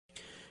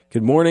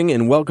Good morning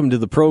and welcome to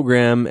the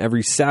program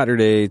every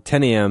Saturday,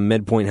 10 a.m.,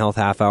 MedPoint Health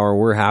Half Hour.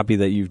 We're happy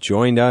that you've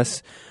joined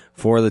us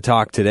for the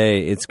talk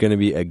today. It's going to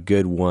be a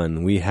good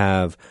one. We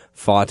have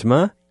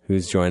Fatima,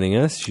 who's joining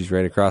us. She's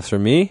right across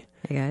from me.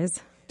 Hey,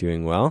 guys.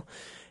 Doing well.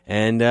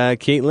 And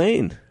Kate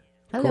Lane.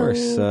 Of Hello.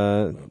 course,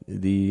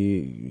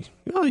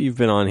 you've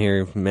been on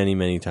here many,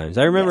 many times.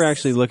 I remember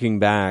actually looking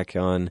back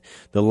on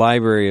the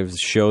library of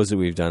shows that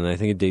we've done. I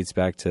think it dates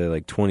back to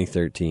like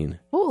 2013.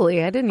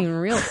 Holy, I didn't even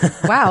realize.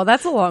 Wow,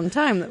 that's a long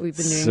time that we've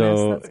been doing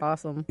this. That's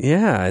awesome.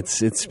 Yeah,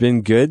 it's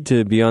been good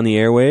to be on the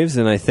airwaves,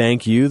 and I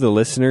thank you, the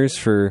listeners,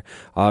 for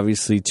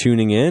obviously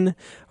tuning in.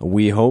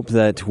 We hope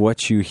that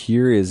what you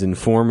hear is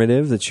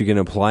informative, that you can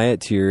apply it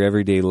to your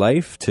everyday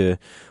life to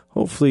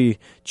hopefully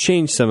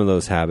change some of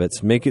those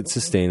habits, make it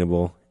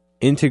sustainable,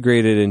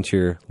 integrate it into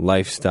your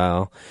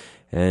lifestyle,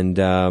 and,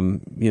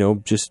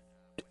 just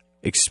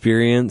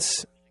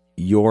experience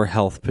your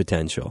health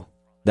potential.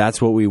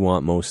 That's what we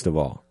want most of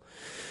all.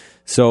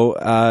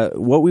 So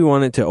what we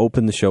wanted to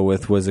open the show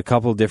with was a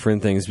couple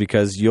different things,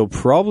 because you'll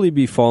probably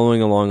be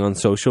following along on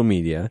social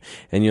media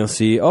and you'll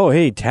see, oh,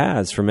 hey,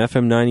 Taz from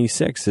FM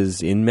 96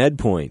 is in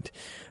MedPoint.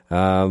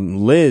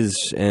 Liz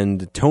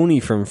and Tony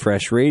from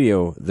Fresh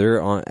Radio,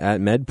 they're at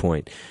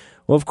MedPoint.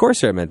 Well, of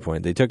course they're at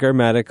MedPoint. They took our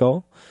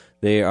medical.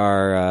 They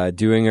are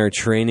doing our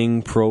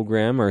training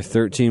program, our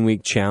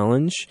 13-week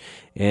challenge.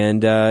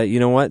 And you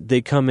know what?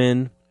 They come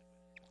in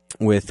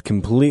with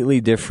completely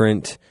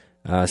different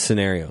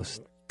scenarios.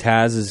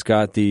 Taz has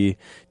got the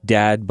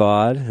dad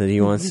bod that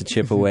he wants to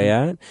chip away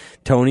at.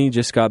 Tony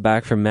just got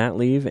back from mat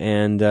leave.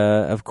 And,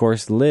 of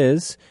course,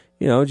 Liz,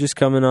 just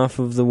coming off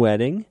of the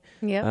wedding.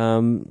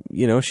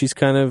 Yep. She's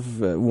kind of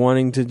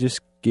wanting to just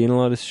gain a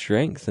lot of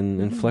strength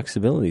and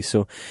flexibility.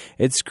 So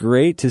it's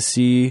great to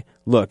see,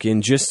 look,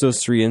 in just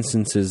those three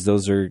instances,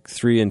 those are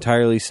three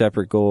entirely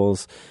separate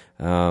goals.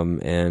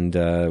 And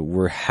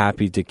we're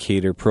happy to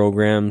cater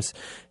programs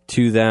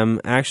to them.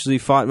 Actually,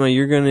 Fatima,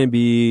 you're going to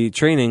be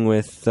training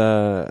with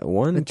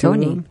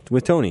Tony.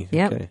 With Tony.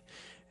 Yep. Okay.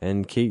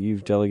 And Kate,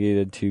 you've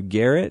delegated to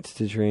Garrett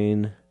to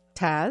train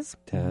Taz.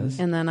 Taz.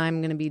 And then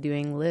I'm going to be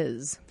doing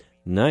Liz.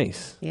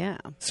 Nice. Yeah.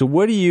 So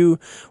what do you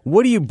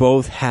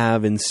both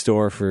have in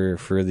store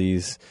for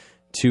these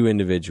two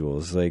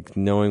individuals? Like,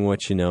 knowing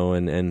what you know,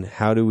 and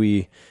how do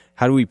we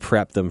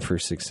prep them for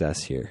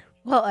success here?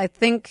 Well, I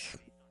think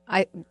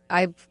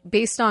I've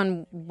based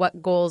on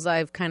what goals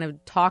I've kind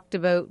of talked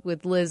about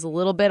with Liz a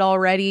little bit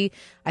already.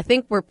 I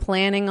think we're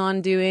planning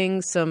on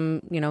doing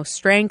some,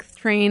 strength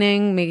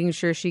training, making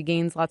sure she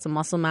gains lots of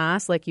muscle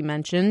mass, like you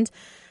mentioned,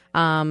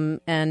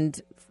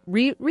 and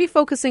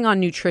refocusing on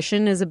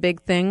nutrition is a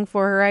big thing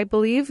for her, I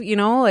believe.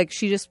 Like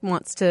she just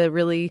wants to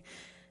really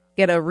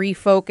get a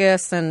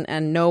refocus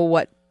and know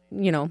what,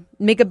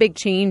 make a big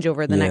change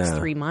over the next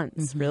 3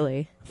 months,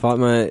 really.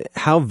 Fatima,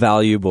 how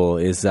valuable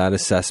is that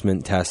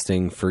assessment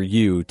testing for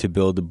you to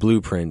build a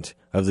blueprint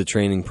of the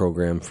training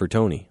program for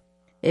Tony?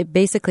 It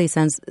basically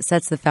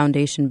sets the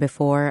foundation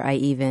before I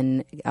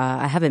even,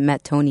 I haven't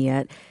met Tony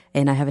yet,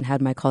 and I haven't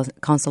had my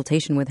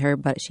consultation with her,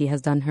 but she has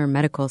done her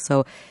medical.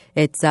 So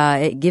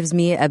it gives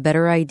me a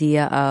better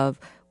idea of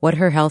what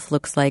her health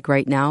looks like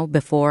right now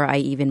before I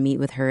even meet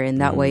with her. And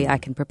that way I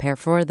can prepare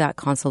for that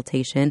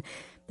consultation.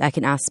 I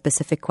can ask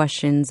specific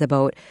questions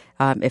about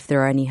if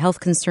there are any health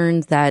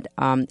concerns that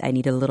I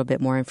need a little bit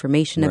more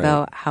information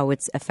about, how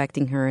it's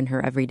affecting her in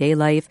her everyday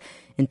life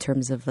in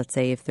terms of, let's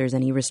say, if there's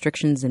any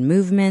restrictions in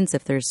movements,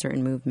 if there's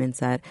certain movements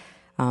that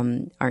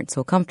aren't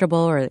so comfortable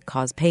or that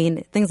cause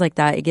pain, things like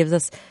that. It gives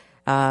us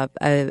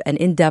an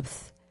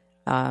in-depth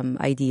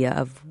idea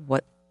of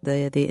what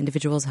the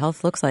individual's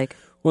health looks like.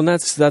 Well,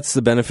 that's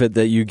the benefit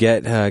that you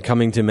get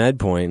coming to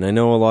MedPoint. I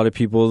know a lot of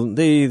people,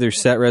 they either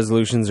set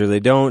resolutions or they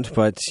don't,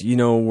 but,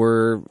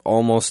 we're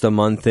almost a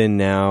month in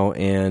now,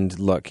 and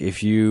look,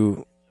 if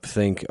you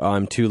think,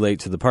 I'm too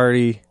late to the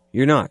party,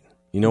 you're not.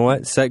 You know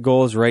what? Set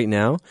goals right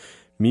now.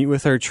 Meet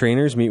with our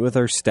trainers, meet with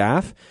our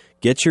staff,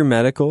 get your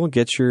medical,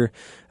 get your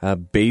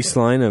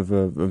baseline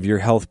of your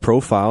health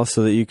profile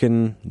so that you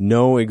can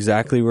know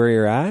exactly where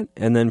you're at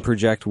and then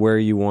project where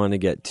you want to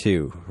get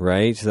to,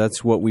 right? So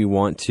that's what we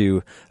want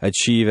to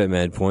achieve at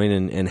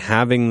MedPoint, and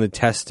having the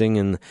testing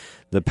and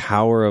the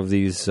power of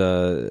these,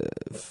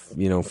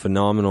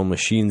 phenomenal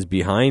machines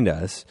behind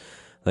us,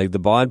 like the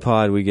Bod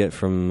Pod we get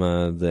from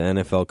the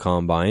NFL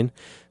Combine.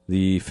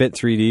 The Fit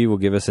 3D will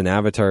give us an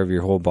avatar of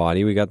your whole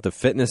body. We got the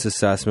fitness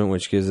assessment,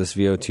 which gives us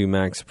VO2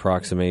 max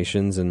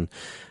approximations and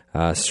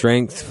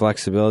strength,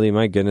 flexibility.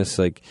 My goodness,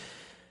 like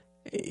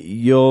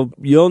you'll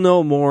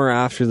know more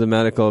after the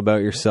medical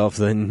about yourself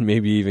than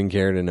maybe even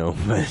care to know.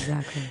 But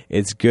Exactly.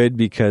 It's good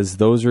because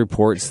those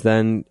reports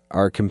then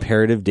are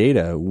comparative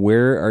data.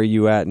 Where are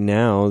you at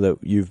now that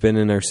you've been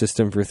in our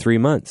system for 3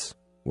 months?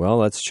 Well,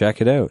 let's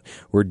check it out.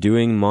 We're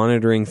doing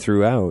monitoring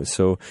throughout,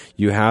 so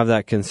you have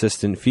that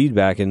consistent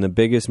feedback, and the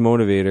biggest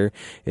motivator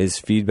is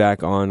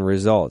feedback on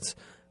results.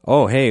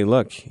 Oh, hey,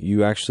 look,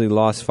 you actually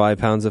lost 5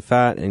 pounds of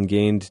fat and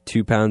gained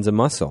 2 pounds of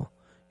muscle,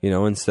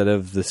 instead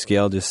of the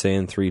scale just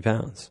saying 3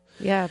 pounds.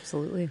 Yeah,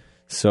 absolutely.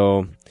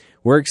 So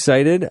we're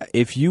excited.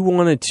 If you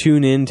want to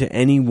tune in to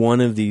any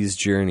one of these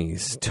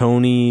journeys,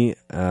 Tony,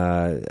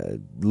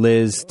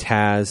 Liz,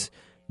 Taz,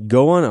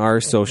 go on our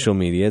social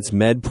media. It's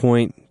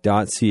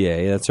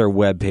medpoint.ca. That's our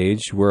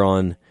webpage. We're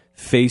on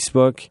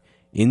Facebook,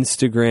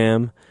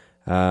 Instagram.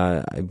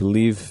 I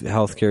believe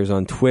Healthcare is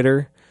on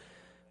Twitter.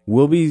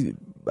 We'll be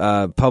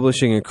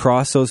publishing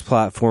across those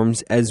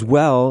platforms as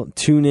well.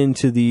 Tune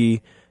into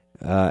the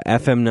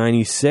FM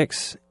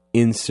 96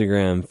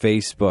 Instagram,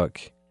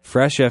 Facebook,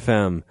 Fresh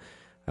FM,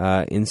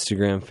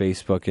 Instagram,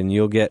 Facebook, and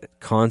you'll get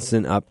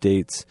constant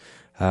updates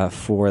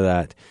for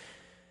that.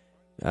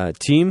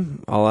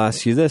 Team, I'll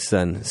ask you this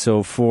then.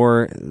 So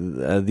for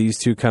these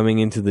two coming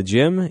into the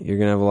gym, you're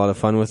going to have a lot of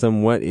fun with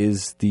them. What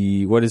is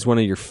one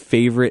of your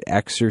favorite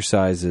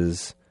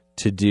exercises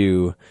to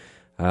do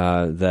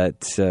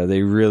that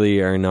they really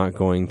are not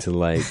going to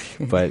like,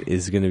 but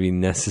is going to be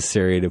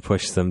necessary to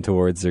push them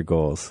towards their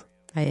goals?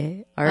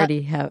 I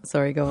already have.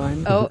 Sorry, go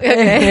on. Oh,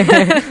 okay.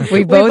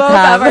 we both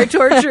have our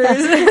tortures.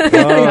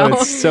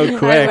 It's so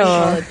quick.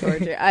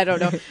 I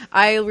don't know.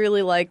 I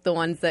really like the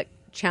ones that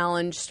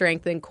challenge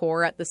strength and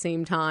core at the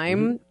same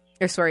time.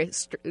 Or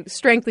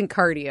strength and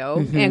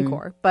cardio and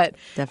core. But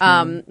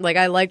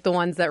I like the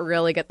ones that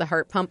really get the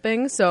heart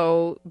pumping.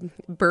 So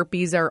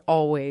burpees are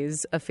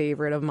always a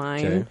favorite of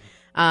mine.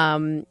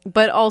 Okay.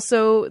 But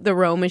also the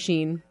row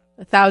machine,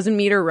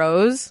 1,000-meter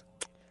rows.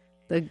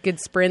 The good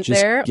sprint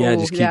there.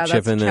 Just keep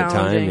chipping that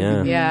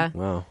time. Yeah.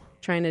 Wow.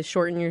 Trying to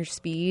shorten your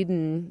speed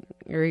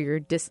or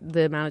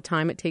the amount of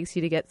time it takes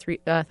you to get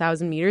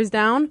 1,000 meters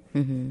down.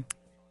 Mm-hmm.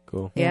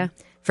 Cool. Yeah.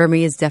 For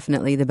me, it's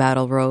definitely the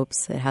battle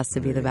ropes. It has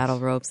to be the battle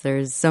ropes.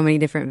 There's so many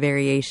different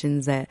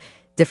variations,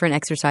 different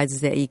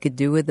exercises that you could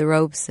do with the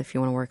ropes if you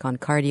want to work on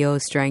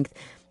cardio, strength.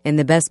 And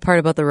the best part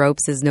about the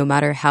ropes is no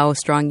matter how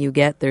strong you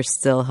get, they're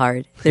still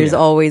hard. There's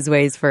always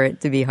ways for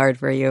it to be hard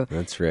for you.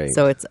 That's right.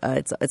 So it's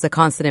a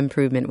constant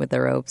improvement with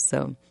the ropes.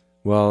 So.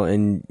 Well,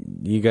 and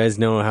you guys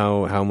know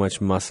how much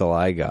muscle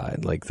I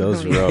got. Like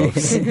those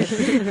ropes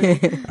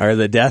are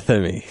the death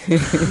of me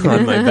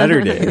on my better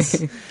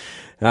days.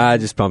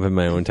 Just pumping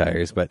my own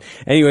tires. But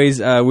anyways,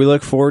 we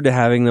look forward to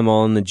having them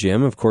all in the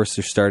gym. Of course,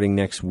 they're starting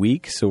next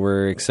week, so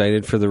we're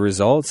excited for the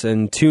results.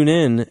 And tune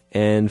in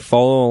and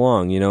follow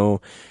along. You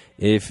know,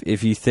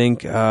 if you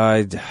think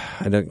I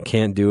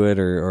can't do it,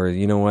 or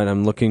you know what,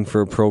 I'm looking for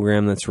a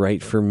program that's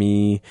right for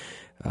me,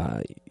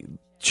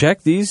 check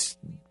out these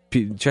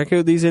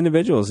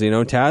individuals. You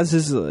know, Taz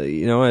is,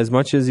 as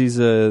much as he's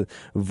a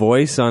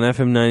voice on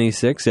FM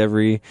 96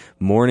 every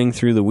morning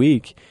through the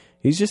week,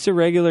 he's just a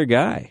regular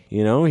guy.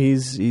 You know,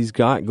 he's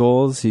got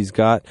goals. He's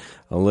got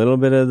a little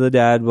bit of the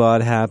dad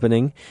bod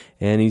happening,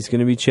 and he's going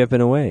to be chipping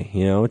away.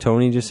 You know,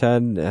 Tony just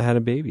had a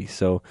baby,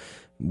 so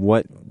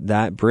what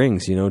that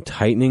brings,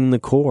 tightening the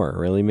core,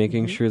 really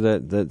making sure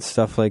that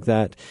stuff like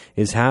that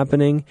is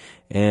happening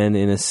and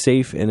in a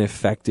safe and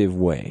effective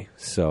way.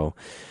 So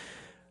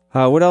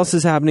what else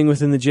is happening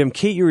within the gym?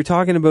 Kate, you were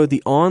talking about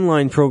the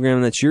online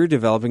program that you're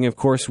developing. Of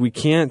course, we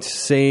can't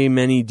say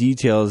many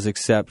details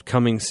except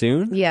coming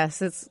soon.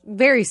 Yes, it's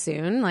very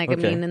soon.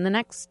 In the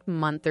next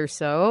month or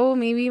so,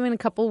 maybe even a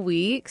couple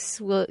weeks.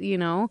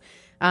 The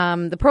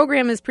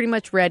program is pretty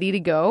much ready to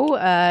go.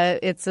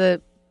 It's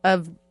a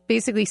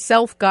basically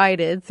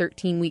self-guided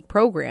 13-week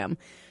program.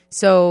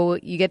 So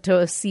you get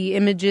to see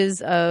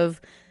images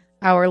of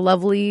our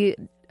lovely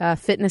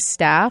fitness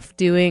staff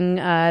doing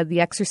the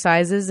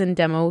exercises and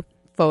demo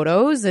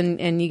photos,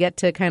 and you get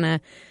to kind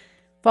of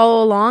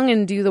follow along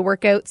and do the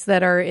workouts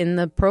that are in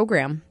the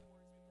program.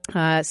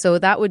 So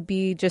that would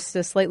be just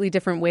a slightly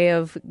different way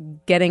of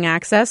getting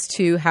access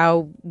to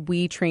how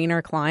we train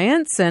our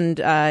clients. And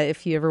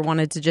if you ever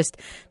wanted to just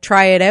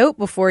try it out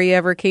before you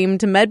ever came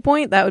to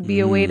MedPoint, that would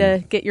be a way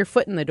to get your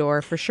foot in the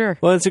door for sure.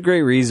 Well, it's a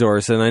great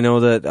resource. And I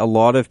know that a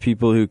lot of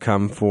people who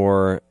come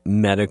for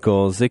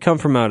medicals, they come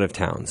from out of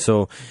town.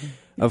 So,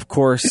 of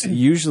course,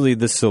 usually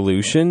the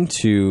solution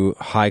to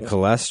high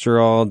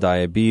cholesterol,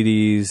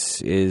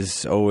 diabetes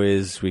is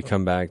always, we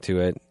come back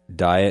to it,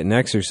 diet and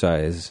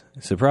exercise.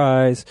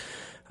 Surprise.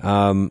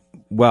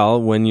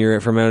 Well, when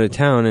you're from out of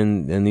town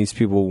and these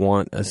people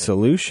want a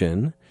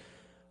solution,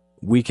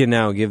 we can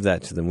now give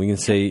that to them. We can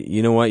say,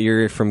 you know what,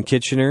 you're from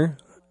Kitchener.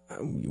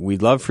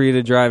 We'd love for you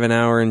to drive an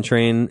hour and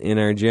train in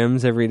our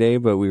gyms every day,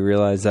 but we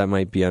realize that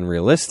might be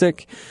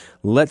unrealistic.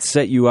 Let's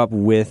set you up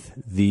with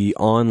the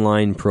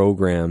online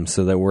program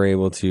so that we're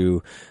able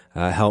to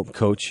help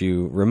coach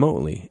you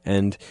remotely.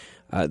 And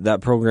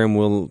that program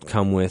will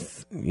come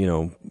with,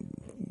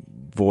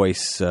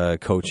 voice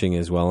coaching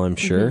as well, I'm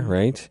sure,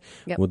 right?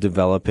 Yep. We'll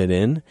develop it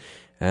in.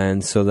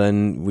 And so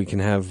then we can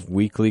have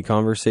weekly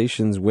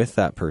conversations with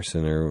that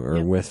person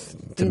or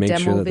with to make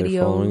sure that videos,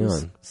 they're following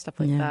on. Stuff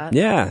like that.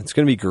 Yeah, it's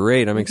going to be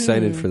great. I'm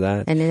excited for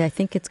that. And I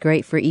think it's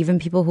great for even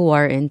people who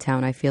are in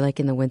town. I feel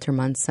like in the winter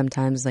months,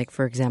 sometimes, like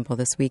for example,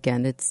 this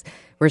weekend,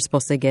 we're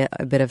supposed to get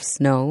a bit of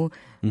snow,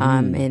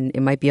 and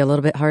it might be a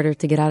little bit harder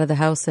to get out of the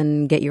house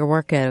and get your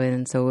workout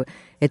in. So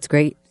it's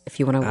great if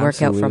you want to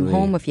work out from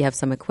home. If you have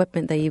some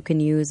equipment that you can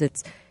use,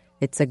 it's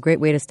it's a great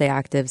way to stay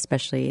active,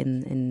 especially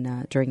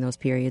in during those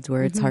periods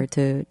where it's hard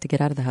to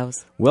get out of the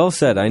house. Well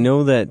said. I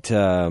know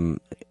that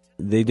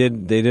they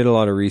did a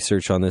lot of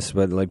research on this,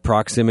 but like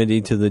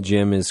proximity to the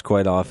gym is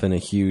quite often a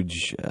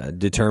huge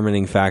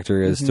determining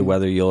factor as to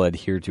whether you'll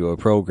adhere to a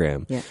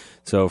program. Yeah.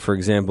 So, for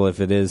example, if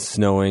it is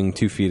snowing,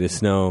 2 feet of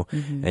snow,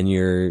 and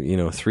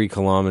you're 3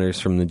 kilometers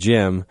from the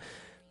gym,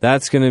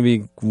 that's going to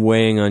be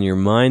weighing on your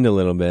mind a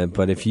little bit.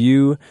 But if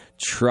you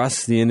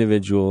trust the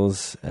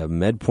individuals at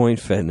MedPoint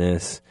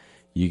Fitness,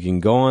 you can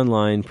go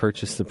online,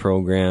 purchase the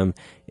program.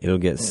 It'll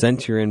get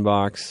sent to your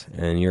inbox,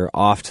 and you're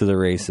off to the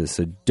races.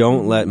 So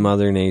don't let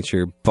Mother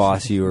Nature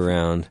boss you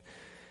around.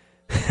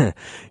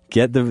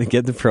 Get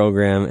the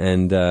program,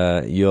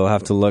 and you'll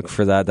have to look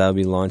for that. That'll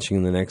be launching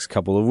in the next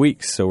couple of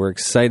weeks. So we're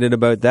excited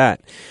about that.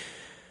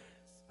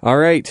 All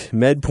right,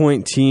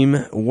 MedPoint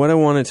team, what I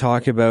want to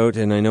talk about,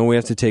 and I know we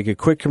have to take a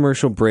quick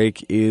commercial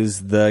break,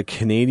 is the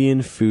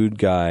Canadian Food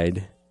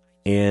Guide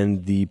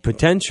and the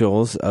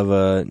potentials of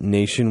a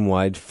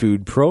nationwide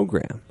food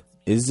program.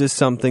 Is this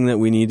something that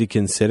we need to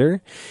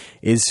consider?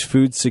 Is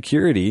food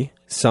security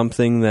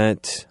something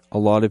that a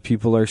lot of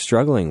people are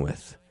struggling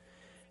with?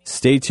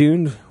 Stay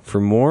tuned for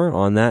more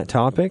on that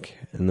topic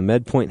in the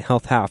MedPoint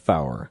Health Half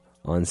Hour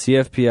on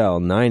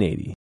CFPL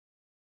 980.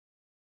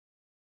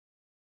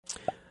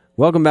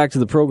 Welcome back to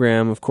the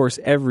program. Of course,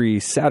 every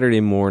Saturday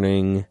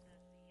morning,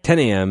 10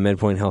 a.m.,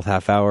 MedPoint Health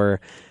Half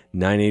Hour,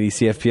 980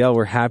 CFPL.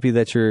 We're happy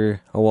that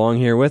you're along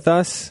here with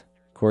us.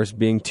 Of course,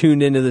 being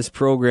tuned into this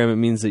program, it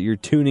means that you're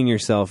tuning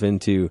yourself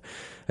into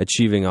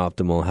achieving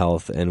optimal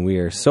health. And we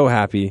are so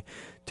happy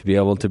to be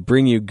able to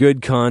bring you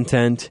good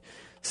content,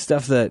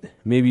 stuff that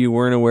maybe you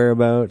weren't aware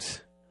about,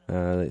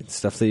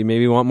 stuff that you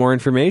maybe want more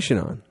information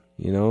on.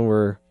 You know,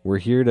 we're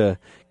here to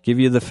give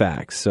you the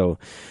facts. So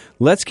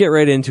let's get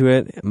right into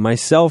it.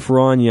 Myself,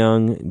 Ron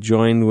Young,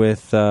 joined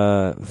with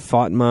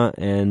Fatma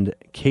and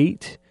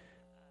Kate,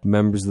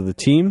 members of the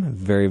team,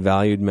 very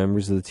valued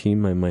members of the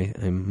team, I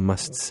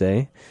must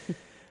say.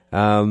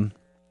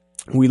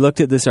 We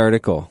looked at this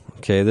article.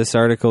 Okay, this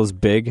article is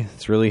big.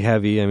 It's really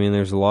heavy. I mean,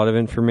 there's a lot of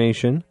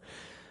information,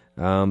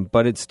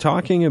 but it's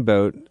talking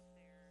about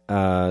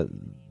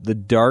the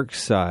dark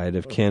side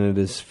of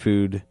Canada's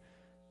food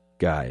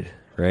guide,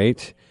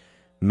 right?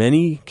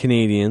 Many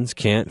Canadians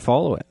can't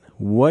follow it.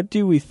 What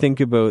do we think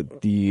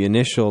about the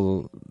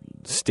initial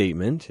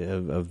statement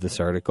of this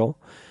article?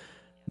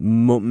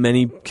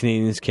 Many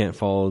Canadians can't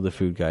follow the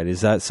food guide.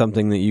 Is that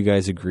something that you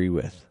guys agree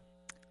with?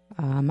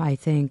 I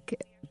think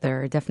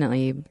there are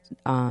definitely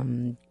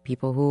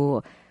people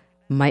who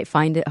might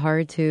find it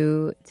hard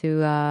to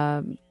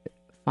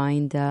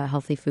find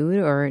healthy food,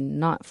 or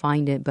not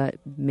find it, but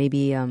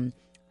maybe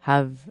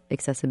have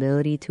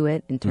accessibility to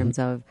it in terms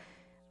of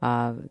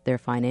their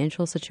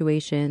financial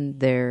situation,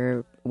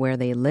 where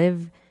they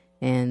live,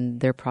 and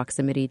their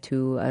proximity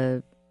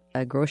to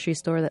a grocery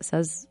store that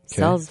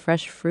sells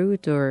fresh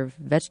fruit or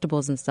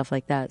vegetables and stuff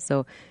like that.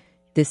 So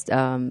this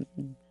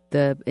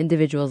the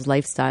individual's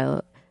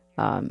lifestyle,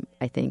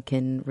 I think,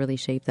 can really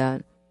shape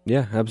that.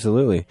 Yeah,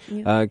 absolutely.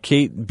 Yeah.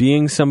 Kate,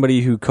 being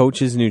somebody who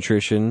coaches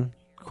nutrition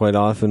quite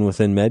often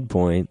within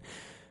MedPoint,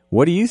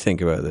 what do you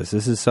think about this?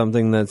 This is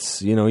something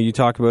that's, you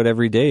talk about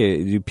every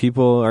day.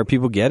 Are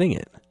people getting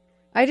it?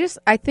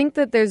 I think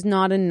that there's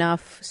not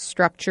enough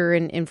structure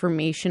and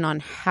information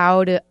on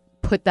how to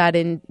put that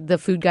in the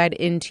food guide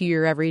into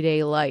your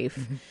everyday life.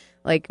 Mm-hmm.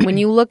 Like when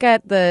you look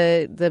at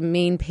the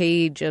main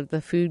page of the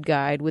food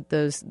guide with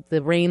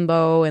the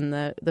rainbow and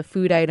the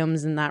food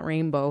items in that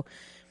rainbow,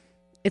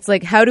 it's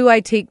like, how do I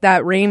take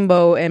that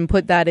rainbow and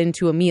put that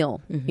into a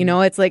meal?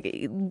 Mm-hmm. It's like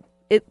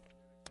it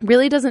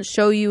really doesn't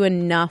show you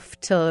enough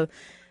to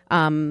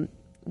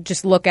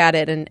just look at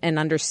it and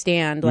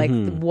understand like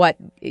what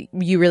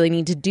you really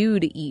need to do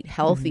to eat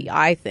healthy,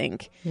 I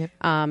think.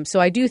 Yep. So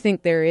I do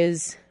think there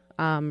is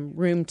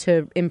room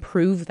to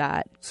improve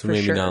that. So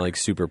maybe not like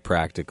super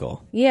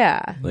practical.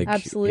 Yeah,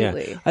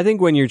 absolutely. Yeah. I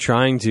think when you're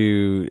trying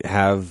to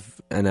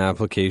have an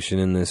application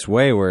in this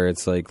way where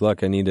it's like,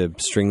 look, I need to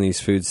string these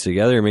foods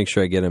together, make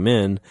sure I get them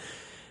in.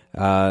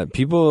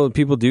 People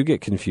do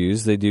get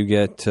confused. They do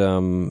get,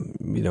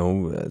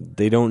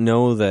 they don't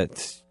know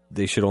that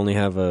they should only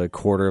have a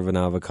quarter of an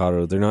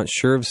avocado. They're not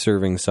sure of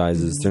serving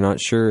sizes. They're not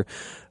sure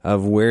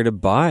of where to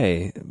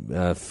buy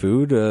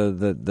food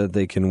that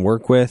they can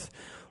work with.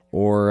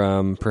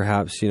 Or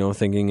perhaps,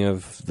 thinking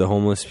of the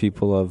homeless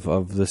people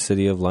of the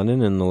city of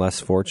London and the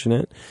less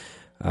fortunate.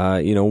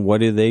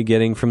 What are they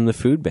getting from the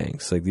food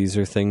banks? Like, these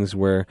are things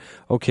where,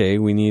 okay,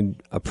 we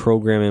need a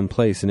program in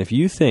place. And if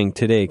you think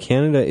today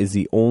Canada is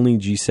the only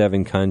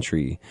G7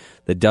 country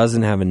that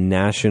doesn't have a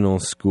national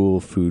school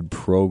food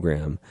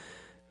program,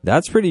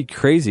 that's pretty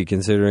crazy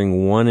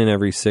considering 1 in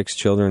every 6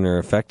 children are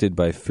affected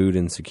by food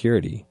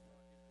insecurity,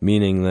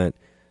 meaning that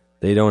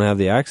they don't have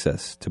the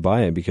access to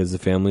buy it because the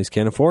families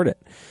can't afford it.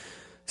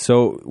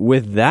 So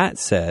with that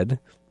said,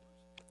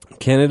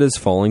 Canada's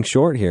falling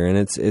short here. And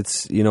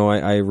it's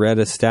I read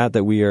a stat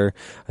that we are,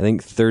 I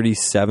think,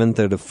 37th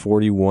out of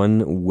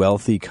 41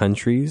 wealthy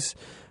countries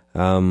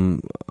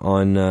on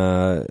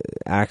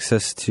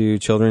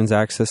children's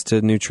access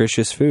to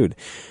nutritious food.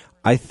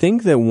 I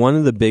think that one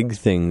of the big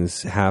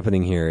things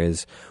happening here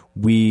is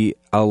we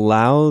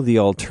allow the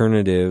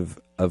alternative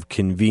of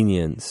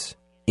convenience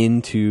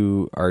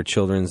into our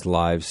children's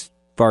lives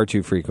far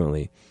too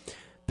frequently.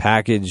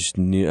 Packaged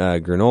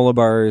granola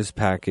bars,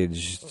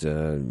 packaged,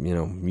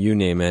 you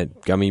name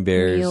it, gummy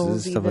bears,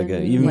 Meals, stuff like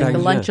that. even like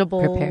the packaged,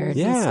 Lunchables, Prepared.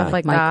 and stuff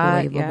like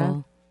that. Microwavable.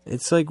 Yeah.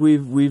 It's like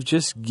we've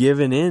just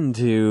given in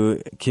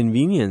to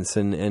convenience,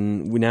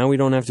 and now we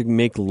don't have to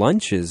make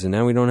lunches, and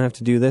now we don't have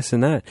to do this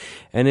and that,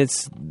 and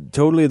it's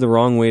totally the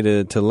wrong way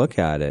to look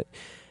at it.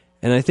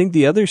 And I think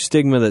the other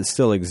stigma that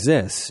still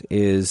exists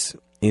is,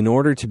 in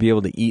order to be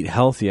able to eat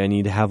healthy, I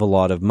need to have a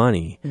lot of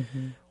money.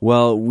 Mm-hmm.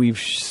 Well, we've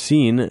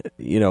seen,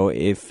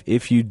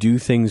 if you do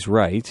things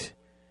right,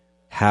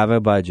 have a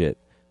budget.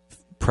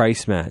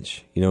 Price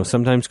match.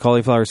 Sometimes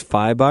cauliflower is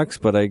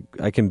 $5, but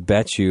I can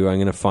bet you I'm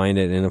going to find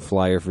it in a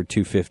flyer for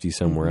 $2.50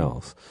 somewhere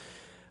else.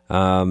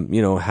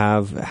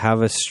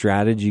 Have a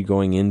strategy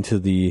going into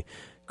the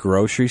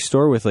grocery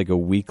store with like a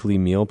weekly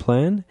meal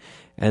plan,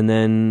 and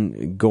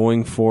then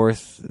going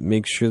forth,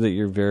 make sure that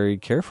you're very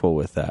careful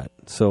with that.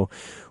 So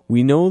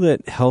we know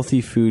that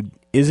healthy food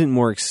isn't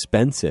more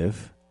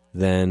expensive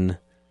than,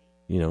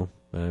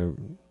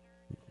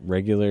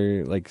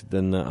 regular,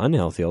 than the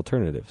unhealthy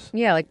alternatives.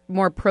 Yeah, like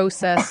more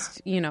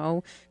processed,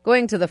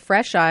 going to the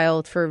fresh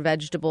aisle for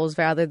vegetables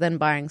rather than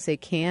buying, say,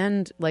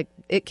 canned,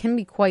 it can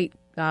be quite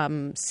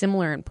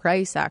similar in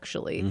price,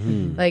 actually.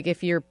 Mm-hmm. Like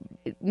if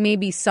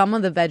maybe some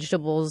of the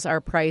vegetables are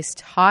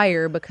priced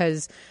higher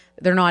because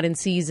they're not in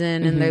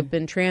season and they've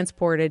been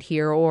transported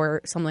here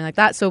or something like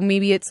that. So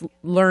maybe it's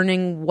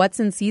learning what's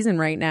in season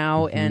right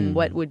now and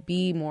what would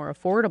be more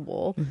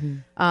affordable.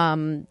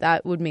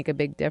 That would make a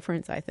big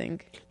difference, I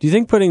think. Do you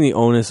think putting the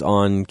onus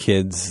on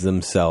kids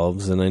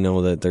themselves, and I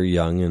know that they're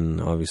young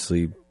and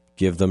obviously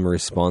give them a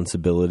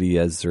responsibility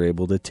as they're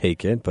able to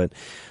take it, but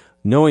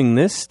knowing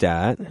this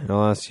stat,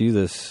 I'll ask you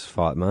this,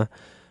 Fatma,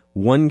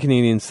 one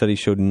Canadian study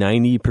showed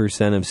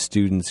 90% of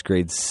students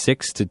grades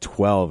 6 to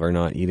 12 are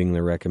not eating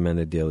the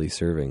recommended daily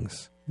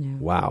servings. Yeah.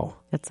 Wow.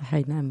 That's a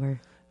high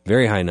number.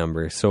 Very high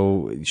number.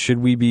 So should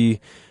we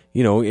be,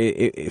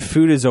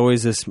 food is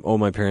always this,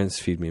 my parents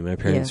feed me,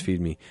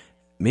 feed me.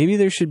 Maybe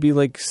there should be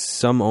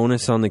some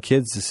onus on the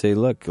kids to say,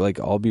 look,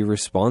 I'll be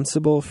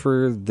responsible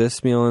for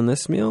this meal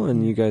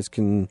and you guys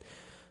can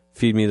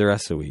feed me the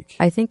rest of the week.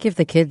 I think if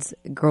the kids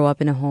grow up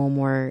in a home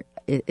where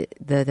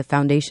the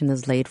foundation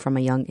is laid from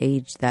a young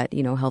age that,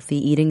 healthy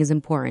eating is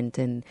important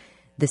and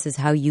this is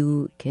how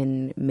you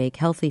can make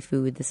healthy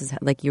food. This is,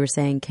 like you were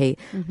saying, Kate,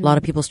 a lot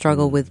of people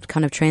struggle with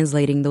kind of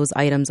translating those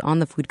items on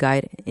the food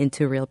guide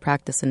into real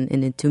practice and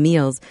into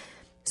meals.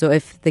 So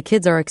if the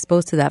kids are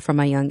exposed to that from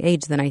a young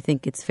age, then I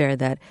think it's fair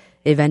that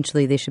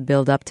eventually they should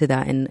build up to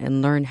that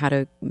and learn how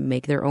to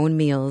make their own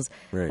meals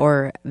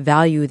or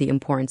value the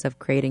importance of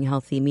creating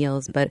healthy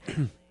meals. But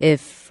if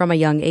from a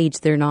young age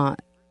they're not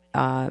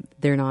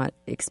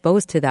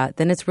exposed to that,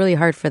 then it's really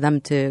hard for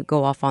them to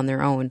go off on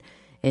their own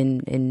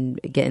and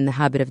get in the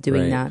habit of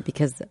doing that,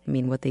 because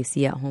what they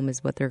see at home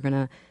is what they're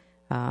gonna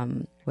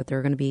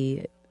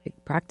be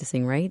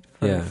practicing, right?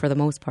 For the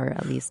most part,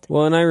 at least.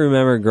 Well, and I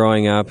remember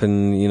growing up,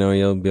 and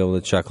you'll be able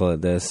to chuckle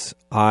at this,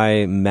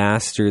 I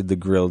mastered the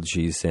grilled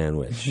cheese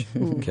sandwich.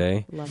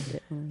 Okay? Loved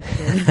it.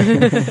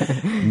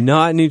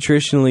 Not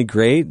nutritionally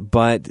great,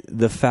 but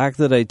the fact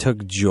that I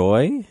took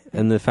joy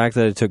and the fact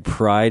that I took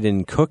pride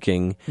in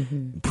cooking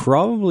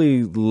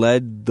probably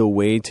led the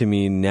way to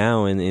me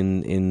now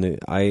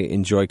I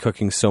enjoy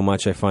cooking so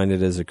much I find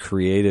it as a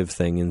creative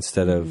thing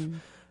instead of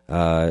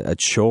a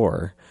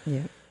chore.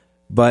 Yeah.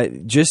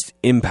 But just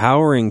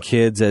empowering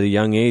kids at a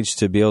young age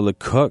to be able to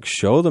cook,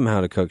 show them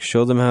how to cook,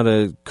 show them how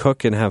to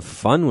cook and have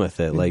fun with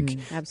it.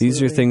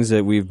 These are things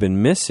that we've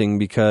been missing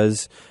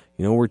because,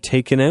 we're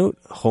taking out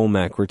home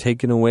ec, we're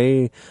taking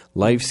away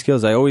life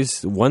skills.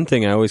 One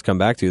thing I always come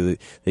back to,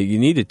 that you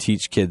need to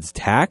teach kids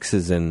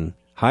taxes in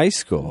high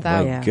school.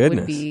 That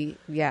goodness.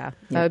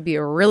 That would be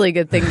a really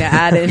good thing to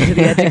add into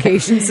the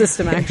education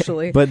system,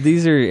 actually. But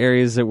these are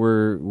areas that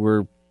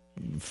we're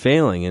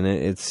failing, and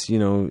it's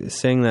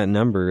saying that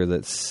number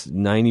that's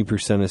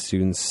 90% of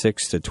students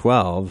 6 to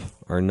 12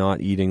 are not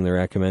eating the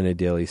recommended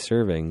daily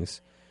servings.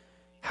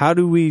 How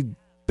do we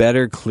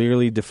better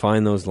clearly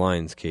define those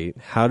lines, Kate?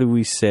 How do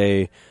we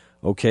say,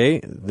 okay,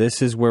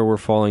 this is where we're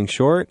falling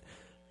short,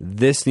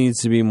 this needs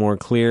to be more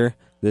clear,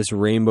 this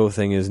rainbow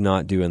thing is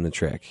not doing the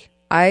trick?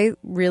 I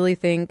really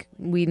think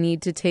we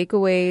need to take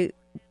away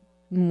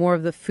more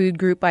of the food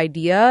group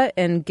idea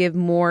and give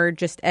more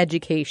just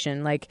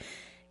education,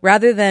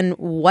 rather than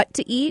what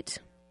to eat,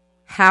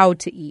 how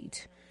to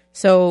eat.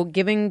 So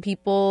giving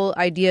people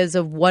ideas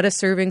of what a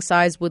serving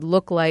size would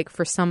look like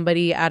for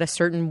somebody at a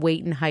certain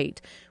weight and height.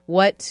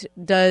 What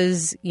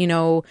does,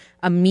 a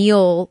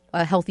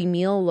healthy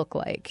meal look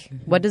like?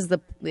 What does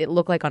it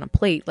look like on a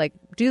plate?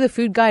 Do the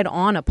food guide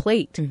on a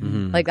plate.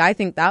 I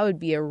think that would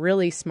be a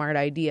really smart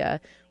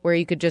idea, where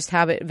you could just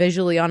have it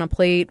visually on a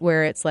plate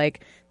where it's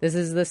this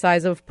is the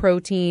size of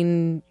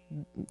protein,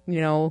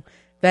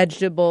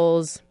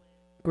 vegetables,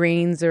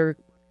 grains, or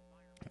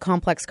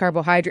complex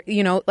carbohydrate.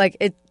 Like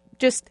it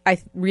just,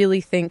 I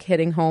really think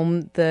hitting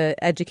home the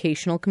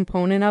educational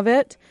component of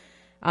it.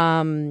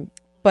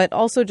 But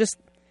also just,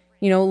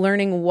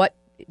 learning what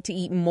to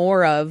eat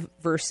more of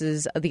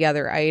versus the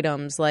other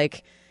items.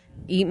 Like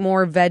eat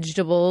more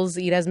vegetables,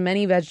 eat as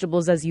many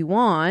vegetables as you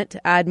want,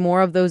 add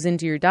more of those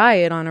into your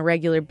diet on a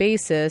regular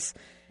basis.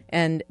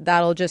 And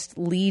that'll just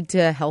lead to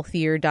a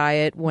healthier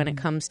diet when it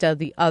comes to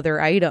the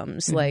other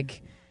items,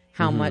 like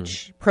how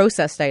much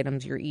processed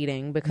items you're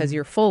eating because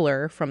you're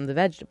fuller from the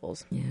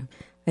vegetables. Yeah.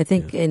 I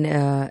think in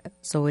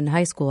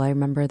high school, I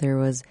remember there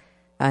was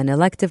an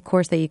elective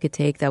course that you could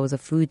take that was a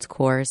foods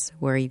course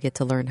where you get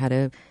to learn how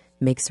to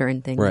make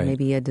certain things,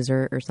 maybe a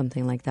dessert or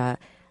something like that.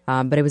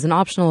 But it was an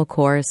optional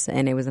course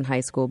and it was in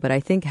high school. But I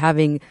think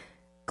having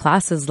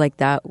classes like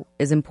that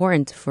is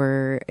important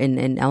for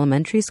in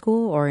elementary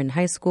school or in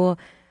high school,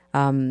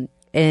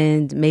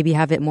 and maybe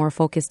have it more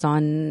focused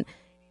on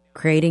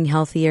creating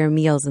healthier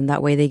meals, and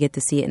that way they get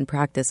to see it in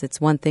practice. It's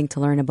one thing to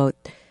learn about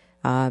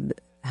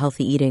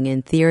healthy eating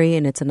in theory,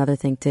 and it's another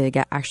thing to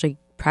actually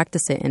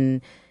practice it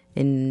and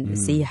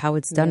see how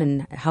it's done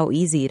and how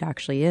easy it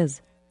actually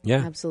is.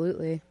 Yeah,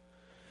 absolutely.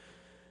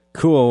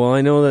 Cool. Well,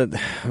 I know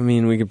that,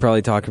 we could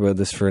probably talk about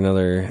this for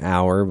another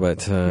hour,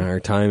 but our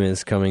time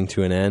is coming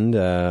to an end.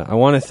 I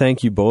want to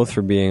thank you both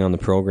for being on the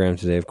program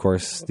today. Of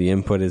course, the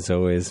input is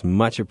always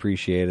much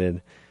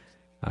appreciated.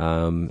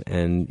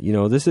 And,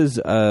 this is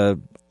a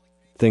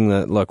thing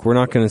that, look, we're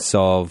not going to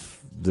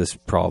solve this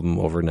problem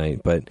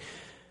overnight, but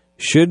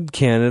should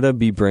Canada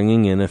be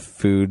bringing in a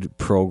food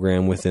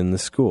program within the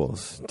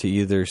schools to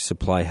either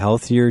supply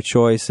healthier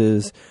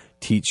choices,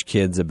 teach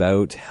kids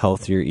about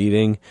healthier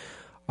eating?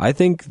 I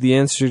think the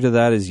answer to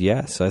that is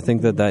yes. I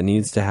think that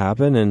needs to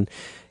happen. And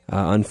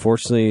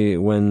unfortunately,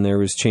 when there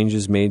was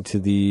changes made to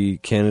the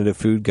Canada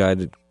Food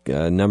Guide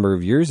a number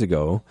of years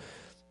ago,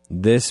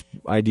 this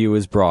idea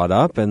was brought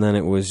up and then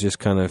it was just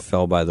kind of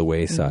fell by the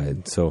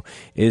wayside. So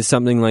is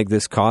something like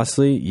this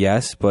costly?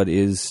 Yes, but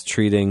is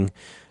treating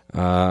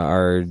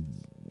our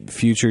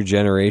future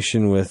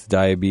generation with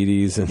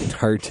diabetes and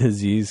heart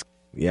disease,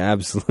 yeah,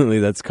 absolutely,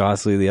 that's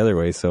costly the other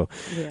way. So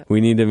we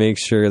need to make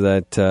sure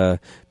that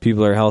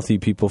people are healthy,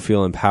 people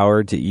feel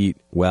empowered to eat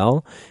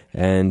well,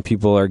 and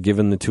people are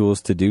given the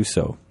tools to do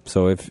so.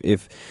 So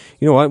if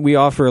you know what, we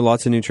offer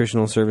lots of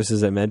nutritional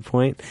services at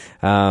MedPoint.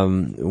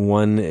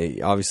 One,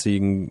 obviously, you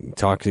can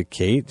talk to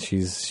Kate.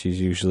 She's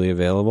usually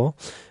available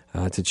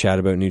to chat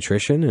about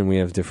nutrition, and we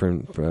have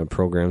different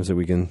programs that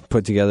we can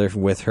put together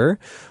with her.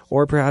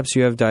 Or perhaps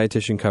you have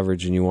dietitian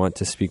coverage and you want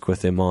to speak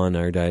with Iman,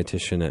 our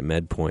dietitian at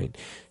MedPoint.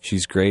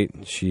 She's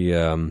great. She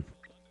can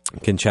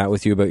chat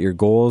with you about your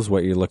goals,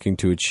 what you're looking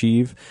to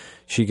achieve.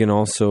 She can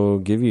also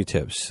give you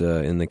tips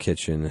in the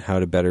kitchen, how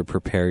to better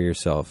prepare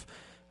yourself.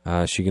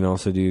 She can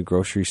also do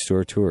grocery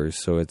store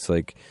tours. So it's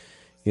like,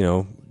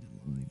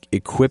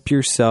 equip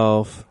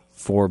yourself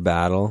for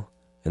battle,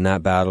 and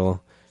that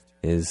battle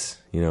is,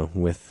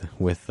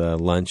 with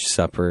lunch,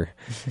 supper,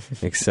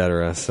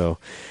 etc. So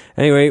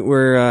anyway,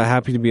 we're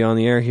happy to be on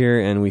the air here,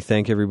 and we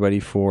thank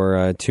everybody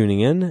for tuning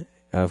in.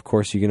 Of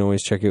course, you can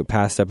always check out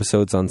past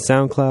episodes on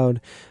SoundCloud.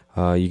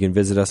 You can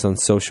visit us on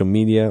social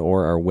media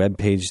or our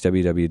webpage,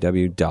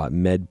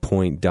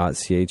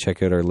 www.medpoint.ca.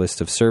 Check out our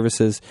list of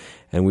services,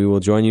 and we will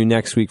join you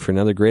next week for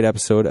another great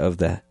episode of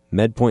the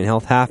MedPoint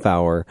Health Half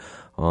Hour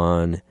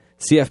on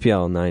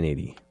CFPL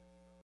 980.